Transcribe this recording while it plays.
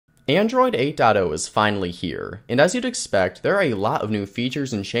Android 8.0 is finally here, and as you'd expect, there are a lot of new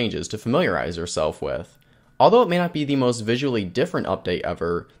features and changes to familiarize yourself with. Although it may not be the most visually different update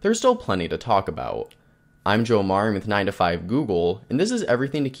ever, there's still plenty to talk about. I'm Joe Marin with 9 to 5 Google, and this is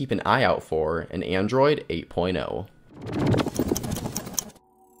everything to keep an eye out for in Android 8.0.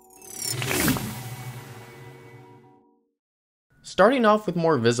 Starting off with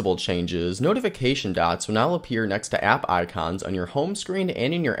more visible changes, notification dots will now appear next to app icons on your home screen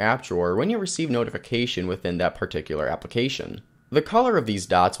and in your app drawer when you receive notification within that particular application. The color of these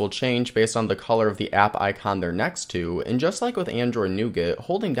dots will change based on the color of the app icon they're next to, and just like with Android Nougat,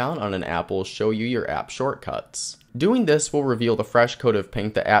 holding down on an app will show you your app shortcuts. Doing this will reveal the fresh coat of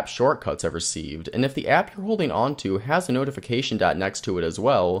paint that app shortcuts have received, and if the app you're holding onto has a notification dot next to it as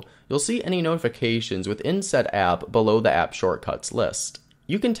well, you'll see any notifications within said app below the app shortcuts list.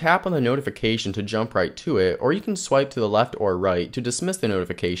 You can tap on the notification to jump right to it, or you can swipe to the left or right to dismiss the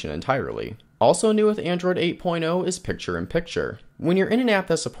notification entirely. Also new with Android 8.0 is Picture-in-Picture. When you're in an app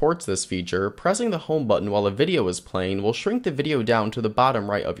that supports this feature, pressing the home button while a video is playing will shrink the video down to the bottom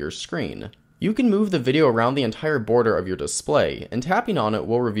right of your screen. You can move the video around the entire border of your display, and tapping on it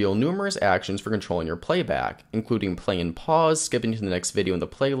will reveal numerous actions for controlling your playback, including play and pause, skipping to the next video in the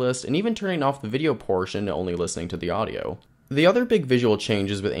playlist, and even turning off the video portion and only listening to the audio. The other big visual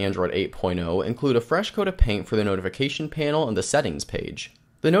changes with Android 8.0 include a fresh coat of paint for the notification panel and the settings page.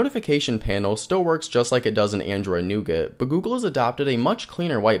 The notification panel still works just like it does in Android Nougat, but Google has adopted a much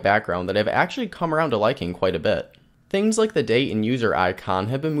cleaner white background that I've actually come around to liking quite a bit. Things like the date and user icon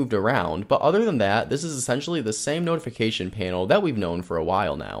have been moved around, but other than that, this is essentially the same notification panel that we've known for a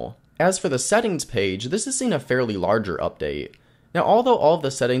while now. As for the settings page, this has seen a fairly larger update. Now, although all of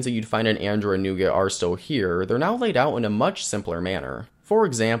the settings that you'd find in Android Nougat are still here, they're now laid out in a much simpler manner. For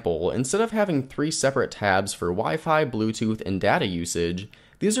example, instead of having 3 separate tabs for Wi-Fi, Bluetooth, and data usage,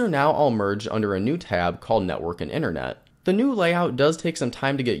 these are now all merged under a new tab called Network and Internet. The new layout does take some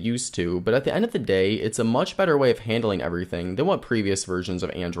time to get used to, but at the end of the day, it's a much better way of handling everything than what previous versions of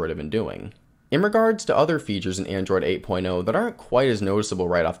Android have been doing. In regards to other features in Android 8.0 that aren't quite as noticeable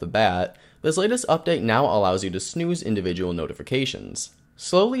right off the bat, this latest update now allows you to snooze individual notifications.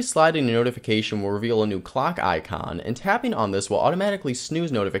 Slowly sliding a notification will reveal a new clock icon, and tapping on this will automatically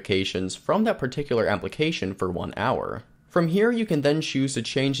snooze notifications from that particular application for 1 hour. From here, you can then choose to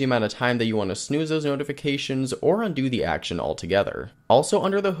change the amount of time that you want to snooze those notifications or undo the action altogether. Also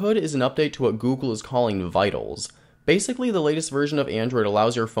under the hood is an update to what Google is calling Vitals. Basically, the latest version of Android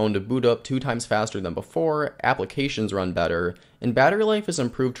allows your phone to boot up 2 times faster than before, applications run better, and battery life is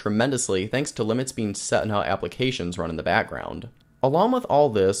improved tremendously thanks to limits being set on how applications run in the background. Along with all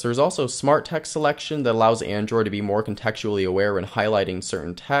this, there's also smart text selection that allows Android to be more contextually aware when highlighting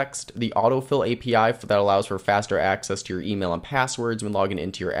certain text, the autofill API that allows for faster access to your email and passwords when logging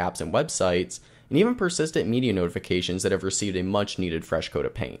into your apps and websites, and even persistent media notifications that have received a much needed fresh coat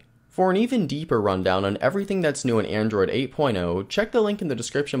of paint. For an even deeper rundown on everything that's new in Android 8.0, check the link in the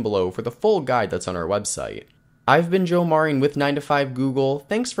description below for the full guide that's on our website. I've been Joe Marin with 9 to 5 Google.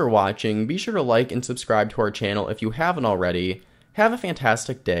 Thanks for watching. Be sure to like and subscribe to our channel if you haven't already. Have a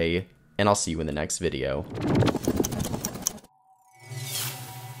fantastic day, and I'll see you in the next video.